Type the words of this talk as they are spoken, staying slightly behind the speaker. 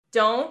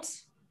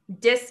don't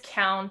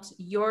discount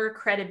your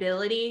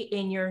credibility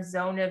in your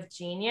zone of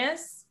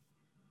genius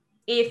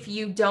if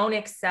you don't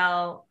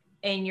excel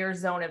in your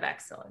zone of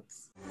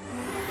excellence.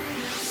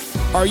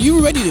 Are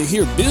you ready to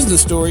hear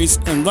business stories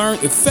and learn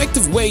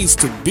effective ways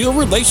to build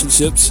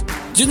relationships,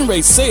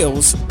 generate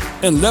sales,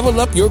 and level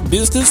up your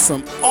business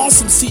from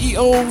awesome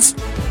CEOs,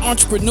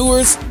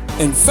 entrepreneurs,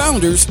 and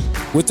founders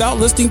without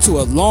listening to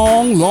a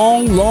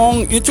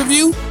long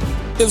interview?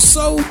 If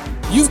so,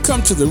 you've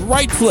come to the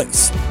right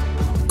place.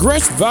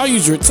 Gresh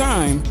values your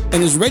time and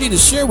is ready to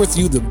share with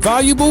you the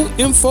valuable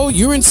info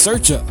you're in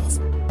search of.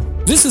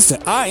 This is the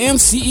I Am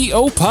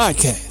CEO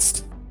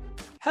podcast.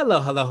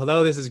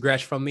 Hello. This is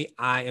Gresh from the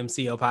I Am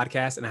CEO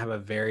podcast, and I have a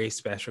very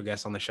special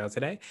guest on the show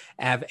today.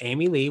 I have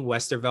Amy Lee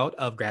Westervelt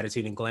of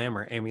Gratitude and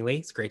Glamour. Amy Lee,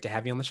 it's great to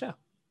have you on the show.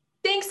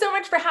 Thanks so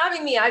much for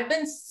having me. I've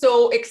been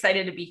so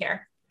excited to be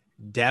here.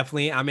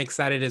 Definitely. I'm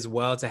excited as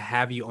well to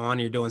have you on.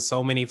 You're doing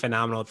so many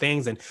phenomenal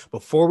things. And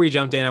before we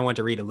jumped in, I want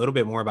to read a little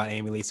bit more about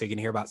Amy Lee so you can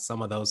hear about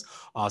some of those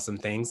awesome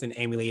things. And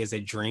Amy Lee is a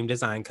dream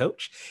design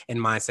coach and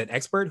mindset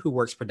expert who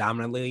works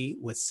predominantly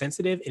with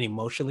sensitive and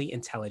emotionally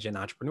intelligent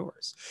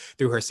entrepreneurs.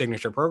 Through her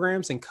signature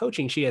programs and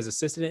coaching, she has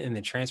assisted in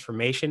the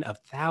transformation of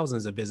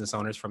thousands of business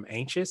owners from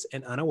anxious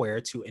and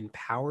unaware to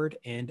empowered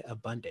and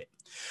abundant.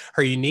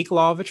 Her unique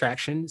law of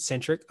attraction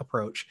centric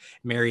approach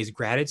marries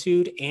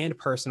gratitude and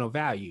personal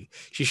value.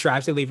 She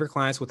strives to leave her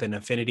clients with an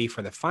affinity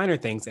for the finer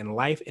things in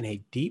life and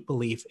a deep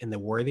belief in the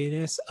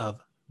worthiness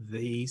of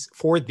these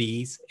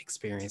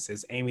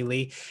experiences. Amy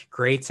Lee,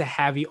 great to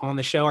have you on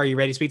the show. Are you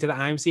ready to speak to the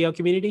IMCO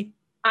community?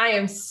 I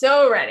am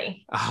so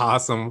ready.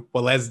 Awesome.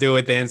 Well, let's do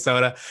it then. So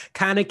to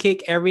kind of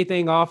kick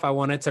everything off, I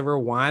wanted to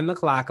rewind the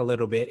clock a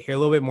little bit, hear a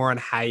little bit more on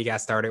how you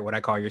got started, what I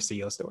call your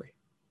CEO story.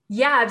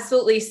 Yeah,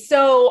 absolutely.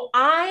 So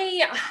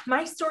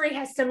my story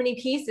has so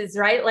many pieces,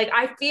 right? Like,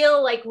 I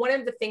feel like one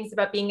of the things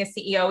about being a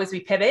CEO is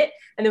we pivot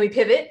and then we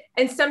pivot.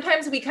 And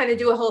sometimes we kind of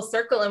do a whole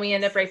circle and we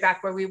end up right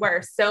back where we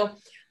were. So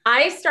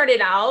I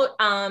started out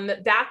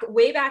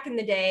way back in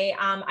the day.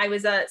 I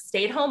was a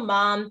stay-at-home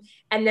mom,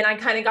 and then I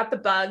kind of got the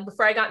bug.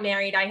 Before I got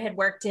married, I had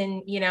worked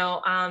in,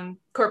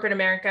 corporate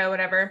America,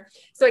 whatever.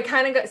 So I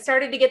kind of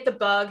started to get the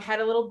bug,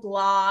 had a little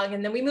blog,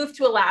 and then we moved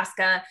to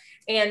Alaska.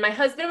 And my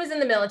husband was in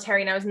the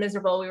military and I was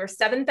miserable. We were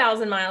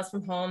 7,000 miles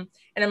from home.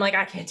 And I'm like,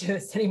 I can't do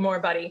this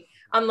anymore, buddy.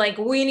 I'm like,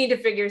 we need to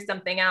figure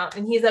something out.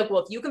 And he's like,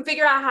 well, if you can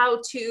figure out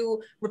how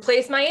to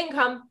replace my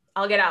income,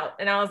 I'll get out.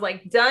 And I was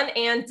like, done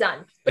and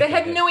done. But I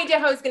had no idea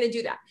how I was going to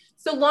do that.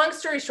 So long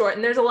story short,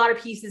 and there's a lot of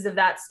pieces of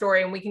that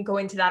story, and we can go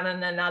into that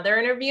in another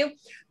interview.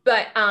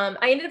 But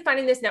I ended up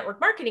finding this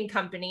network marketing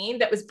company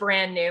that was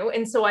brand new.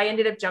 And so I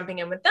ended up jumping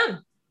in with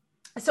them.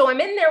 So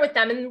I'm in there with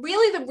them, and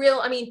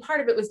really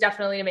part of it was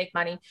definitely to make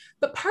money,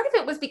 but part of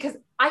it was because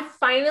I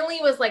finally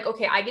was like,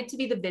 okay, I get to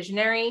be the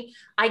visionary.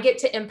 I get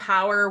to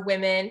empower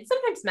women,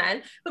 sometimes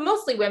men, but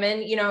mostly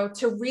women,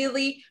 to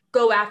really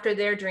go after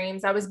their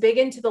dreams. I was big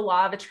into the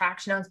law of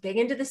attraction. I was big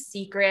into The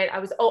Secret.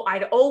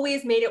 I'd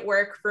always made it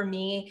work for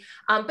me.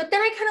 But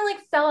then I kind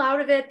of fell out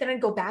of it. Then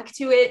I'd go back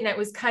to it. And it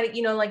was kind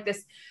of, like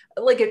this,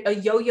 like a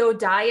yo-yo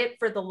diet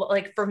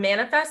for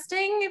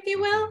manifesting, if you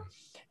will.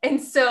 And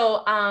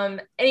so,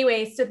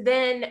 so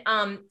then,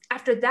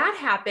 after that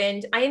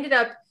happened, I ended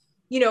up,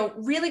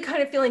 really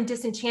kind of feeling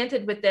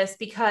disenchanted with this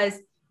because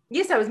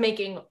yes, I was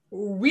making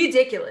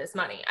ridiculous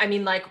money. I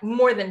mean, like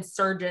more than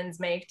surgeons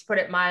make, to put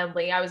it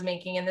mildly, I was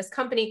making in this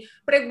company,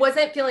 but I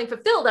wasn't feeling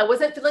fulfilled. I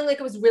wasn't feeling like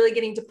I was really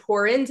getting to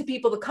pour into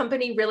people. The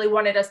company really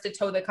wanted us to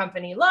toe the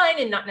company line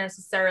and not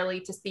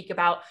necessarily to speak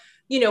about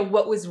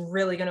what was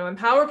really going to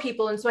empower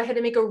people. And so I had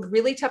to make a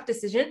really tough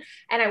decision.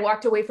 And I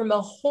walked away from a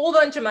whole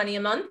bunch of money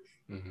a month.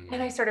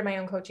 And I started my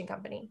own coaching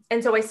company.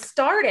 And so I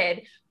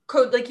started,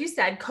 like you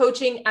said,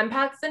 coaching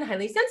empaths and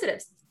highly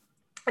sensitives.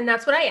 And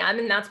that's what I am.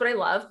 And that's what I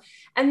love.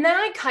 And then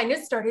I kind of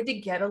started to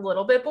get a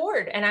little bit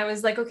bored. And I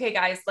was like, okay,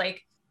 guys,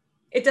 like,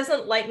 it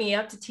doesn't light me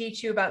up to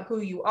teach you about who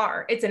you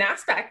are. It's an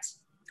aspect,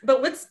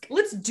 but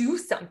let's do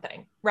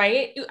something,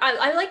 right?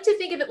 I like to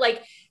think of it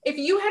like, if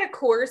you had a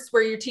course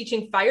where you're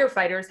teaching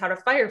firefighters how to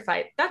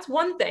firefight, that's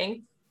one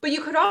thing, but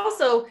you could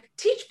also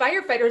teach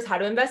firefighters how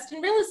to invest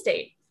in real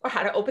estate, or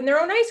how to open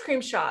their own ice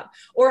cream shop,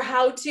 or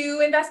how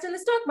to invest in the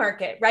stock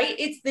market, right?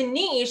 It's the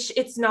niche,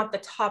 it's not the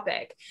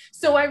topic.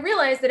 So I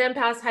realized that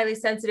empaths, highly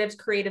sensitives,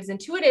 creatives,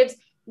 intuitives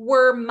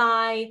were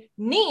my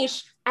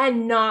niche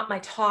and not my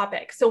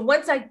topic. So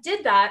once I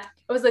did that,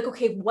 I was like,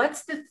 okay,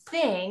 what's the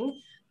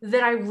thing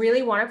that I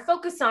really want to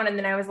focus on? And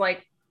then I was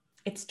like,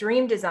 it's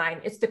dream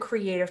design. It's the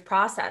creative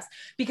process,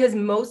 because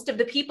most of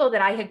the people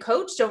that I had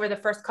coached over the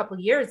first couple of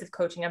years of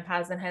coaching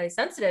empaths and highly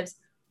sensitives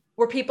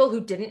were people who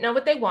didn't know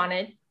what they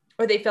wanted,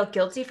 or they felt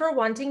guilty for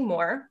wanting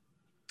more,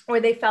 or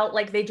they felt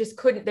like they just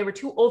couldn't, they were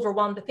too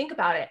overwhelmed to think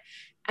about it.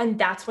 And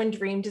that's when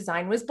dream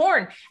design was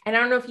born. And I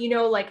don't know if you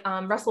know,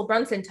 Russell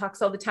Brunson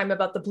talks all the time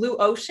about the blue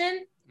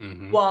ocean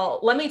Mm-hmm. Well,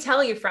 let me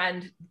tell you,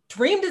 friend,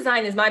 Dream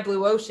Design is my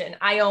blue ocean.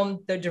 I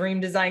own the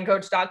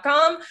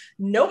dreamdesigncoach.com.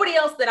 Nobody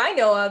else that I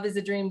know of is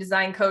a dream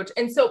design coach.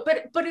 And so,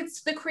 but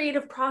it's the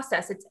creative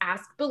process. It's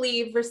ask,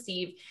 believe,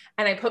 receive.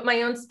 And I put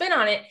my own spin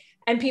on it.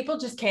 And people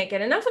just can't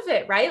get enough of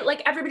it, right?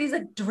 Like everybody's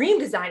like, dream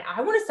design.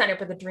 I want to sign up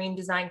with a dream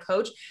design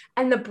coach.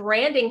 And the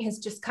branding has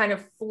just kind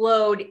of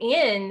flowed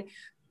in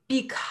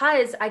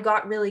because I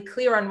got really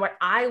clear on what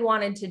I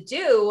wanted to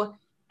do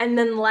and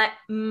then let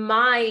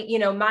my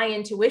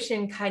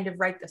intuition kind of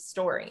write the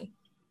story.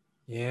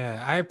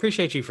 Yeah, I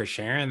appreciate you for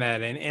sharing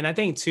that. And I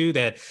think too,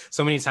 that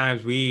so many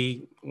times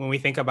when we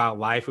think about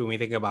life, when we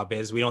think about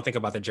business, we don't think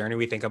about the journey.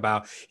 We think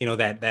about,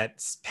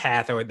 that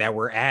path or that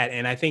we're at.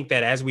 And I think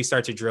that as we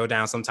start to drill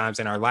down sometimes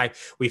in our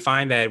life, we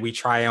find that we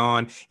try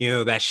on,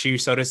 that shoe,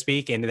 so to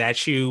speak, and that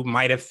shoe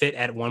might have fit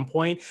at one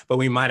point, but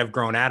we might have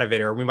grown out of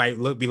it, or we might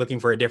be looking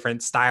for a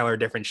different style or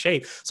different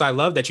shape. So I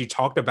love that you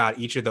talked about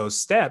each of those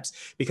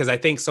steps, because I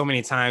think so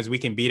many times we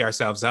can beat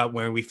ourselves up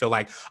when we feel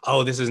like,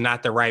 oh, this is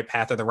not the right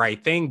path or the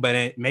right thing,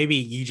 but maybe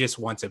you just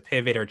want to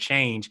pivot or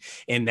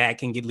change, and that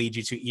can lead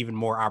you to even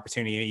more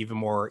opportunity, even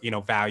more,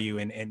 value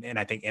and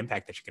I think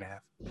impact that you can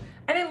have.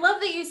 And I love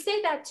that you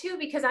say that too,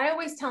 because I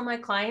always tell my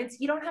clients,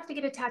 you don't have to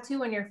get a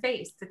tattoo on your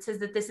face that says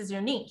that this is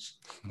your niche,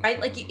 right?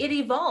 Like it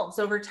evolves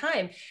over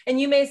time. And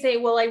you may say,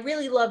 well, I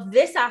really love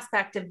this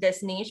aspect of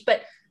this niche,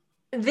 but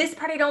this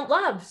part I don't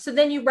love. So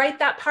then you write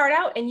that part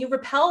out and you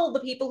repel the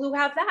people who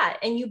have that,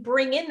 and you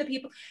bring in the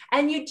people,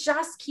 and you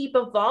just keep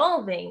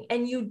evolving,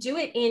 and you do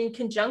it in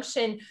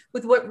conjunction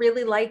with what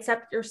really lights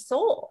up your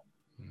soul.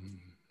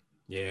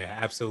 Yeah,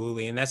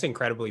 absolutely. And that's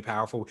incredibly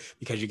powerful,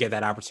 because you get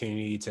that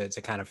opportunity to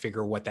kind of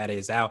figure what that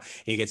is out,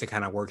 and you get to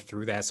kind of work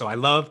through that. So I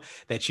love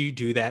that you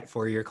do that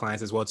for your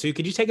clients as well too.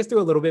 Could you take us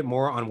through a little bit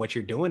more on what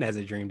you're doing as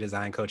a dream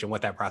design coach and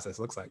what that process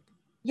looks like?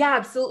 Yeah,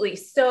 absolutely.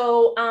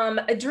 So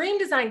a dream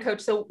design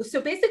coach. So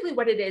basically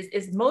what it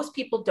is most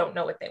people don't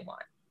know what they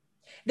want.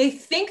 They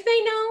think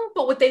they know,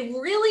 but what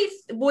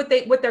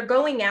they're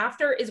going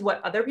after is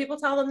what other people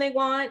tell them they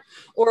want,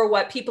 or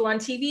what people on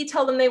TV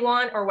tell them they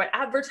want, or what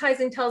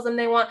advertising tells them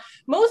they want.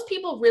 Most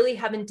people really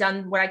haven't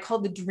done what I call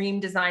the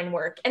dream design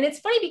work. And it's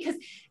funny because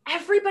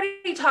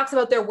everybody talks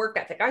about their work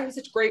ethic. I have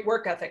such great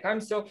work ethic. I'm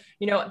so,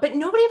 but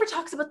nobody ever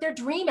talks about their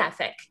dream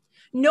ethic.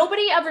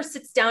 Nobody ever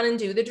sits down and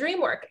do the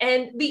dream work.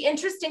 And the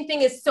interesting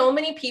thing is, so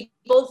many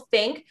people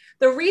think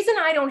the reason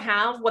I don't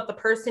have what the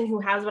person who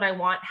has what I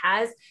want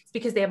has is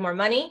because they have more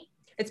money.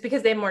 It's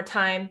because they have more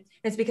time. And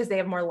it's because they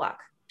have more luck.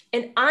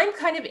 And I'm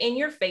kind of in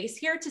your face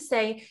here to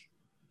say,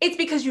 it's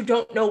because you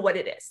don't know what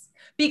it is.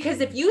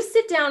 Because if you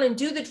sit down and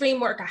do the dream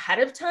work ahead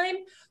of time,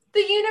 the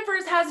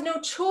universe has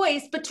no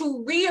choice but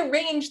to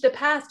rearrange the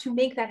path to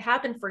make that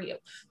happen for you.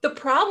 The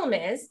problem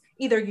is,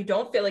 either you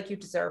don't feel like you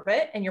deserve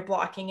it and you're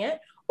blocking it,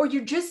 or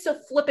you're just so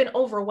flippin'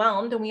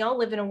 overwhelmed. And we all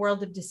live in a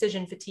world of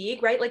decision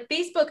fatigue, right? Like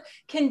Facebook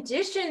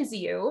conditions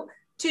you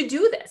to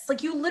do this.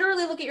 Like you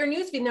literally look at your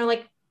newsfeed and they're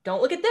like,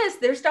 don't look at this.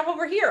 There's stuff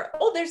over here.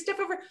 Oh, there's stuff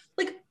over.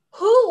 Like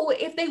who,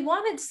 if they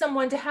wanted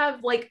someone to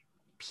have like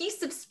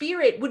peace of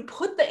spirit, would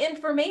put the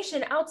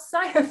information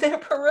outside of their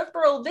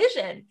peripheral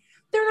vision?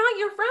 They're not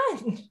your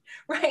friend,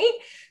 right?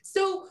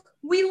 So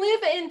we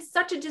live in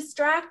such a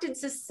distracted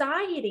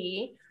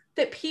society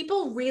that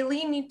people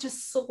really need to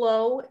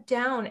slow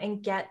down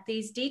and get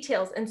these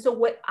details. And so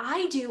what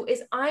I do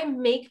is I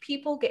make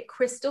people get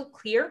crystal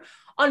clear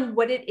on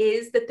what it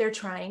is that they're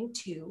trying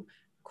to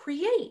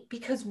create.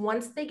 Because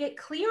once they get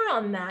clear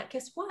on that,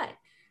 guess what?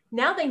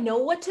 Now they know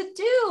what to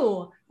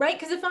do, right?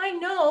 Because if I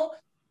know,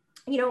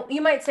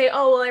 you might say,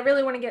 oh, well, I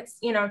really want to get,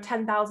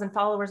 10,000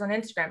 followers on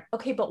Instagram.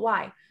 Okay, but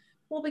why?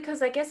 Well,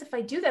 because I guess if I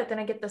do that, then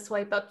I get the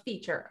swipe up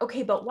feature.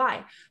 Okay, but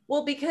why?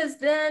 Well, because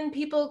then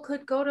people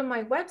could go to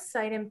my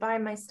website and buy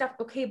my stuff.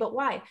 Okay, but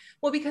why?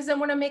 Well, because I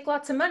want to make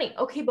lots of money.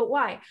 Okay, but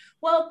why?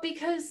 Well,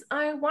 because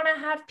I want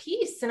to have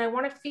peace and I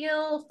want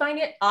to find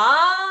it.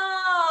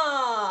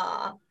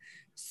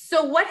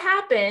 So what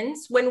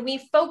happens when we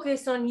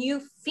focus on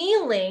you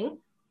feeling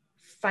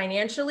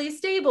financially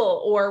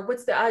stable, or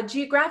what's the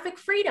geographic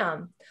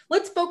freedom?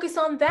 Let's focus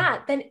on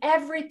that. Then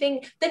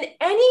anything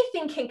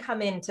can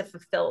come in to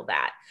fulfill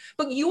that.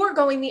 But you are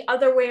going the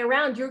other way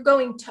around. You're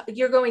going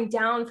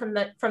down from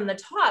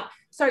the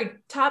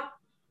top,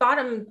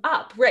 bottom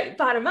up, right?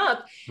 Bottom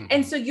up. Mm-hmm.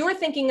 And so you're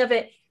thinking of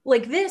it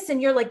like this,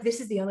 and you're like, this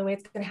is the only way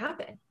it's going to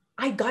happen.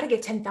 I got to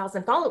get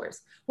 10,000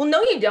 followers. Well,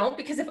 no, you don't,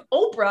 because if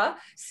Oprah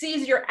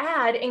sees your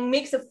ad and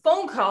makes a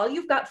phone call,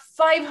 you've got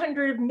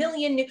 500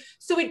 million.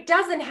 So it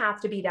doesn't have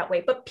to be that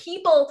way. But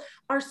people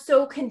are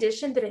so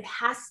conditioned that it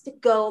has to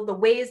go the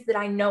ways that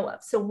I know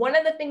of. So one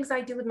of the things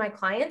I do with my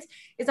clients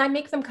is I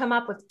make them come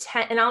up with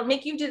 10, and I'll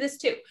make you do this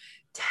too,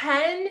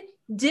 10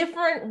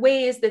 different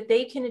ways that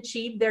they can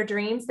achieve their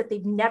dreams that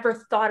they've never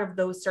thought of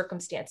those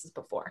circumstances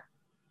before.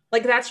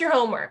 Like that's your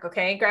homework.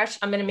 Okay, Gresh,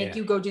 I'm going to make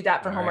you go do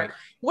that for homework. Right.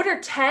 What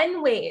are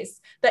 10 ways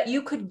that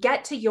you could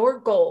get to your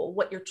goal,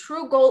 what your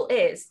true goal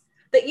is,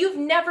 that you've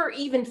never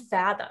even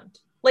fathomed?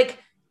 Like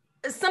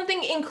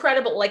something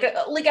incredible, like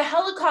a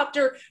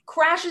helicopter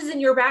crashes in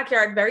your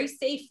backyard very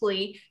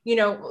safely,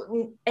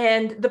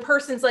 and the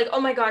person's like,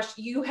 oh my gosh,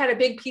 you had a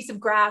big piece of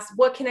grass.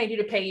 What can I do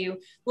to pay you?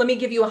 Let me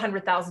give you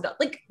 $100,000.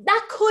 Like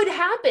that could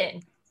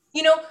happen.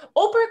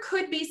 Oprah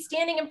could be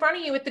standing in front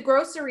of you at the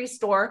grocery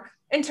store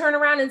and turn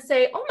around and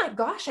say, oh my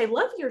gosh, I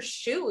love your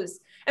shoes.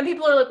 And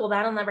people are like, well,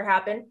 that'll never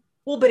happen.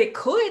 Well, but it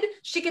could.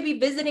 She could be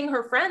visiting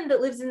her friend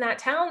that lives in that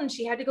town and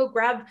she had to go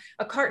grab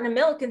a carton of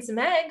milk and some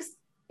eggs.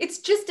 It's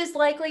just as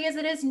likely as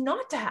it is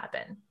not to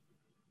happen.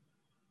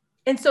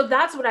 And so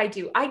that's what I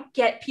do. I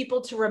get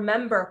people to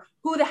remember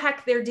who the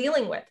heck they're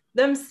dealing with,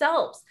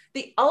 themselves,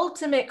 the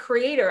ultimate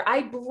creator.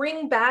 I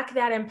bring back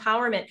that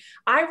empowerment.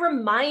 I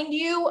remind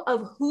you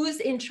of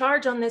who's in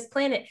charge on this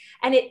planet.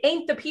 And it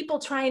ain't the people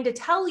trying to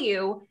tell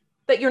you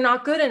that you're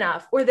not good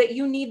enough or that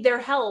you need their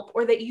help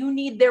or that you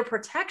need their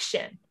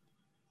protection.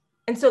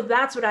 And so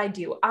that's what I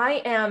do.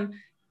 I am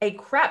a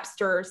crap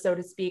stirrer, so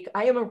to speak.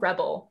 I am a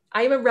rebel.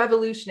 I am a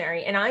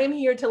revolutionary. And I am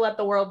here to let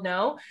the world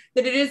know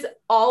that it is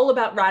all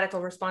about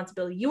radical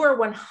responsibility. You are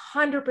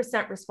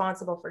 100%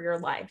 responsible for your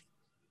life.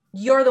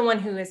 You're the one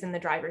who is in the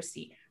driver's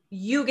seat.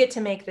 You get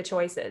to make the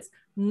choices,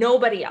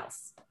 nobody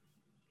else.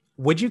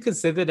 Would you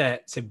consider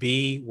that to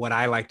be what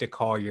I like to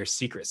call your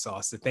secret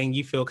sauce, the thing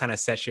you feel kind of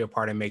sets you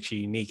apart and makes you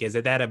unique? Is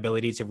it that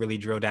ability to really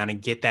drill down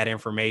and get that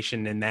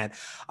information and that,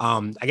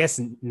 I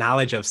guess,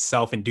 knowledge of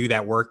self and do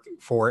that work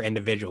for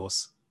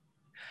individuals?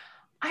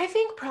 I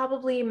think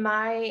probably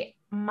my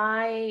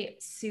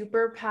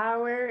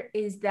superpower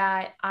is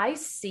that I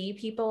see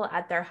people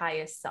at their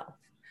highest self.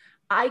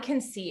 I can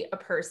see a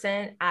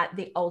person at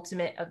the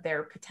ultimate of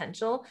their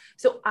potential.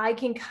 So I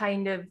can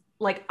kind of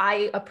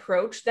I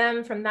approach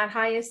them from that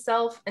highest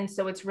self. And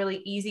so it's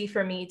really easy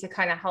for me to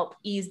kind of help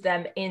ease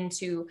them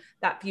into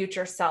that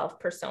future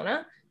self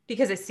persona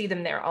because I see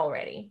them there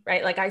already,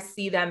 right? Like I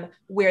see them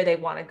where they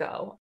want to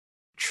go.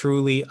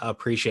 Truly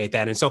appreciate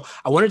that. And so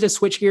I wanted to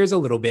switch gears a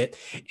little bit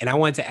and I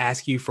wanted to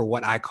ask you for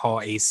what I call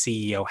a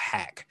CEO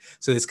hack.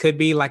 So this could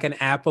be like an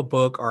app, a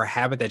book, or a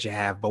habit that you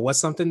have, but what's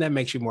something that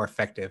makes you more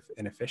effective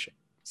and efficient?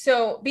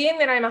 So being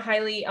that I'm a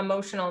highly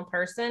emotional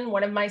person,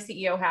 one of my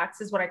CEO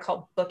hacks is what I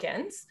call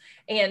bookends.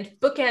 And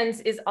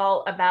bookends is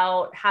all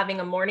about having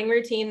a morning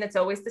routine that's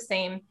always the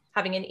same,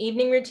 having an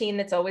evening routine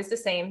that's always the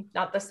same,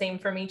 not the same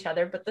from each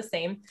other, but the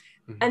same.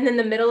 Mm-hmm. And then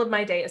the middle of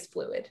my day is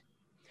fluid.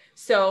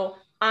 So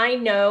I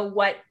know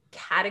what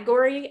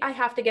category I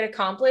have to get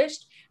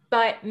accomplished,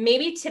 but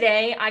maybe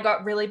today I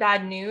got really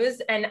bad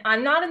news and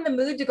I'm not in the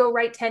mood to go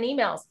write 10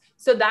 emails.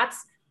 So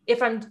that's,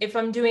 if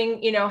I'm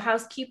doing,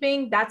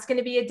 housekeeping, that's going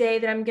to be a day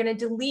that I'm going to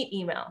delete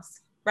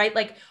emails, right?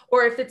 Like,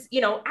 or if it's,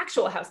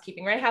 actual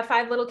housekeeping, right? I have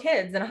 5 little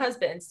kids and a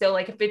husband. So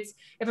like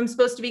if I'm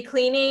supposed to be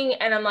cleaning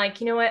and I'm like,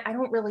 you know what, I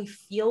don't really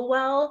feel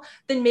well,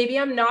 then maybe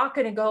I'm not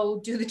going to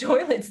go do the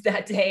toilets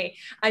that day.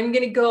 I'm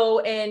going to go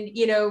and,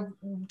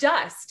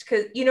 dust,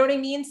 because you know what I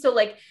mean? So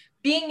like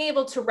being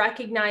able to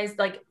recognize,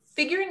 like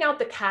figuring out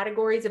the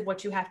categories of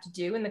what you have to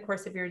do in the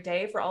course of your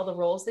day for all the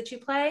roles that you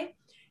play,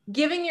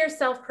 giving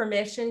yourself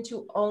permission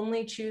to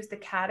only choose the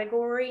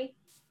category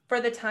for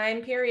the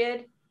time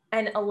period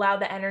and allow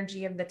the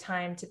energy of the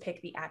time to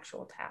pick the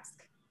actual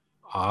task.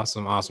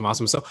 Awesome.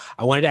 So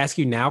I wanted to ask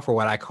you now for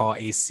what I call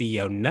a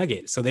CEO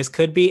nugget. So this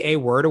could be a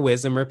word of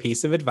wisdom or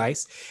piece of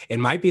advice. It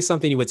might be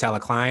something you would tell a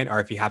client, or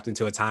if you hopped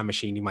into a time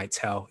machine, you might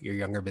tell your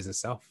younger business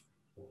self.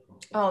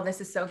 Oh, this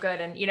is so good.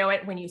 And you know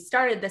what, when you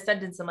started the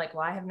sentence, I'm like,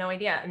 well, I have no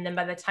idea. And then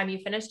by the time you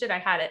finished it, I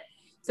had it.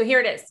 So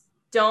here it is.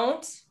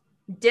 Don't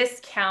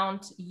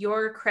discount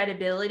your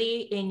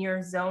credibility in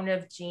your zone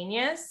of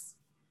genius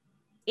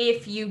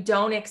if you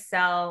don't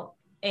excel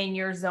in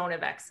your zone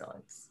of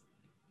excellence.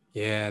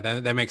 Yeah,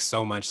 that makes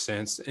so much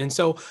sense. And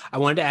so I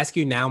wanted to ask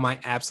you now my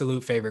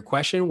absolute favorite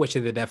question, which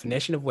is the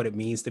definition of what it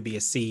means to be a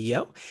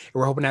CEO. And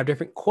we're hoping to have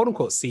different quote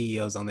unquote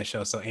CEOs on the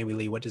show. So Amy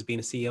Lee, what does being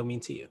a CEO mean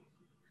to you?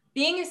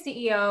 Being a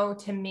CEO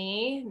to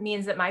me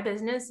means that my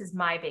business is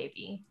my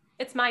baby.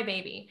 It's my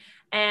baby.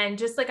 And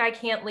just like I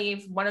can't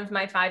leave one of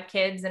my 5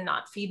 kids and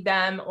not feed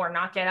them or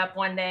not get up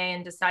one day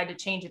and decide to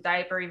change a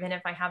diaper, even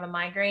if I have a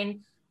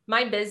migraine,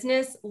 my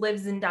business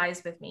lives and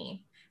dies with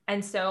me.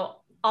 And so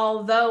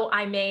although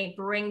I may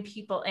bring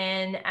people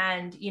in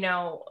and,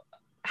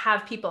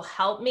 have people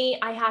help me,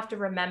 I have to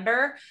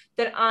remember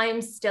that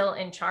I'm still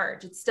in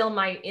charge. It's still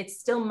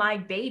my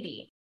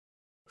baby.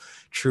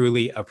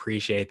 Truly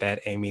appreciate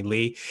that, Amy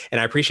Lee.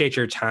 And I appreciate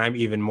your time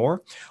even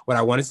more. What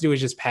I wanted to do is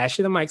just pass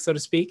you the mic, so to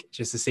speak,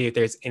 just to see if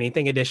there's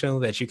anything additional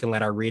that you can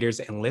let our readers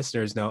and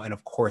listeners know. And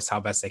of course, how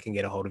best they can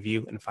get a hold of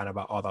you and find out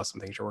about all the awesome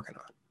things you're working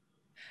on.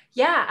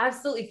 Yeah,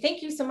 absolutely.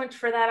 Thank you so much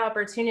for that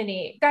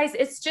opportunity. Guys,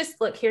 it's just,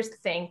 look, here's the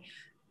thing.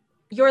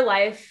 Your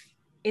life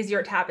is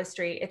your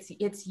tapestry.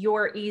 It's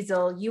your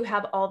easel. You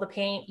have all the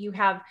paint. You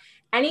have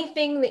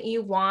anything that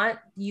you want,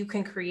 you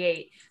can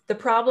create. The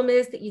problem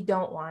is that you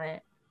don't want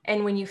it.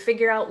 And when you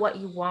figure out what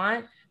you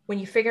want, when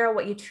you figure out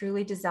what you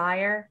truly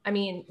desire, I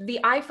mean,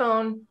 the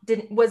iPhone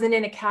wasn't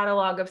in a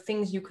catalog of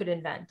things you could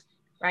invent.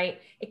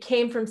 right? It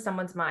came from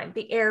someone's mind.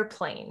 The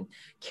airplane,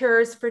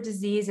 cures for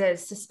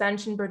diseases,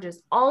 suspension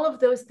bridges, all of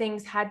those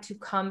things had to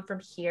come from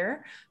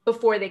here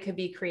before they could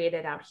be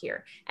created out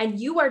here. And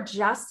you are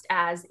just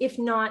as, if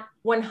not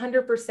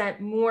 100%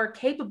 more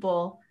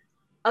capable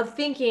of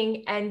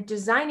thinking and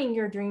designing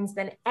your dreams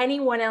than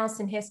anyone else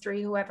in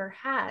history who ever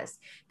has.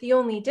 The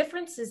only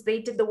difference is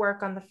they did the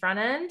work on the front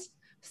end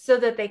so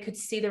that they could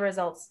see the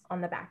results on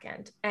the back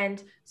end.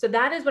 And so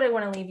that is what I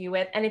want to leave you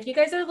with. And if you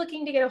guys are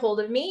looking to get a hold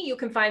of me, you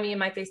can find me in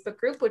my Facebook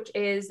group, which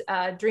is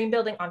Dream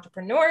Building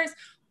Entrepreneurs,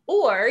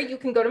 or you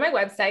can go to my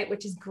website,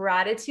 which is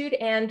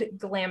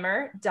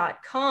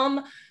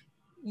gratitudeandglamour.com.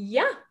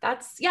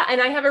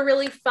 And I have a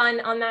really fun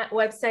on that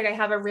website. I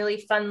have a really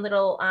fun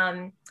little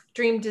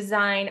dream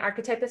design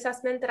archetype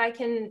assessment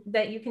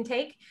that you can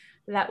take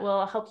that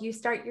will help you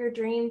start your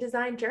dream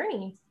design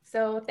journey.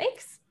 So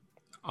thanks.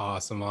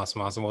 Awesome.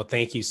 Well,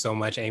 thank you so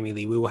much, Amy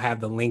Lee. We will have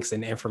the links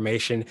and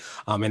information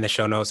in the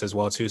show notes as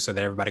well, too, so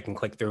that everybody can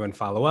click through and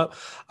follow up.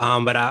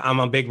 But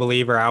I'm a big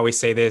believer. I always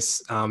say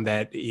this,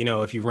 that,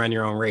 if you run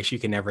your own race, you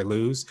can never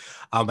lose.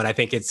 But I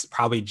think it's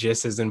probably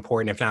just as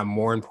important, if not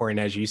more important,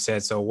 as you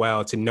said so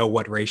well, to know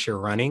what race you're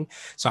running.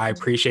 So I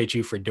appreciate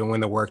you for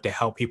doing the work to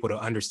help people to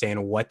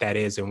understand what that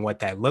is and what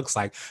that looks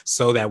like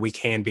so that we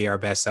can be our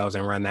best selves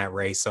and run that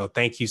race. So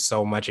thank you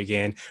so much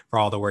again for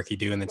all the work you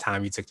do and the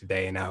time you took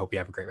today. And I hope you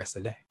have a great rest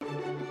of the day.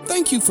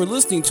 Thank you for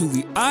listening to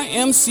the I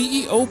Am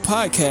CEO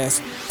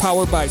podcast,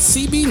 powered by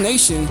CB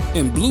Nation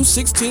and Blue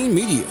 16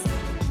 Media.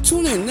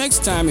 Tune in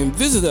next time and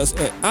visit us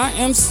at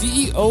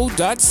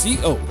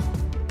imceo.co.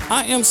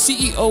 I Am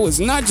CEO is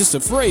not just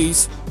a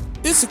phrase,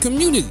 it's a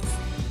community.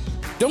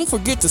 Don't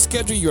forget to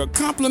schedule your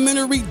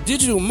complimentary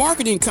digital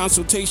marketing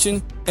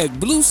consultation at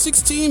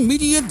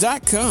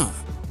blue16media.com.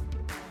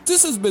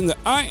 This has been the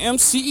I Am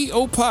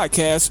CEO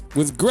podcast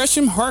with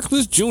Gresham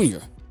Harkless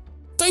Jr.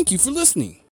 Thank you for listening.